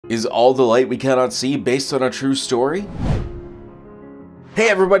Is All the Light We Cannot See based on a true story? Hey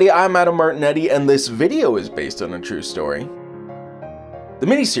everybody, I'm Adam Martinetti, and this video is based on a true story. The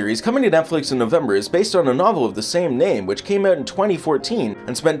miniseries coming to Netflix in November is based on a novel of the same name, which came out in 2014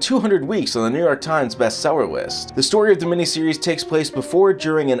 and spent 200 weeks on the New York Times Bestseller List. The story of the miniseries takes place before,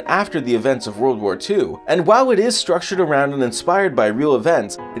 during, and after the events of World War II, and while it is structured around and inspired by real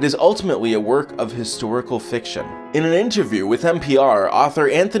events, it is ultimately a work of historical fiction. In an interview with NPR, author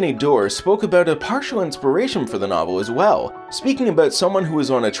Anthony Doerr spoke about a partial inspiration for the novel as well, speaking about someone who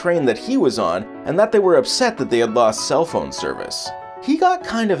was on a train that he was on and that they were upset that they had lost cell phone service. He got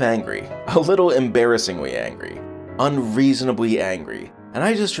kind of angry, a little embarrassingly angry, unreasonably angry, and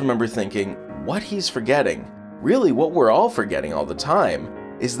I just remember thinking, what he's forgetting, really what we're all forgetting all the time,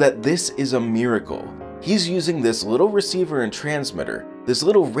 is that this is a miracle. He's using this little receiver and transmitter, this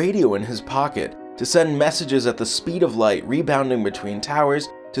little radio in his pocket, to send messages at the speed of light rebounding between towers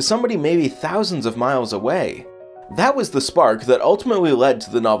to somebody maybe thousands of miles away. That was the spark that ultimately led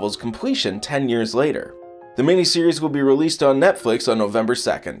to the novel's completion 10 years later. The miniseries will be released on Netflix on November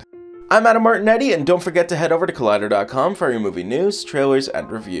 2nd. I'm Adam Martinetti, and don't forget to head over to Collider.com for your movie news, trailers,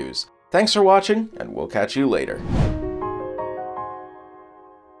 and reviews. Thanks for watching, and we'll catch you later.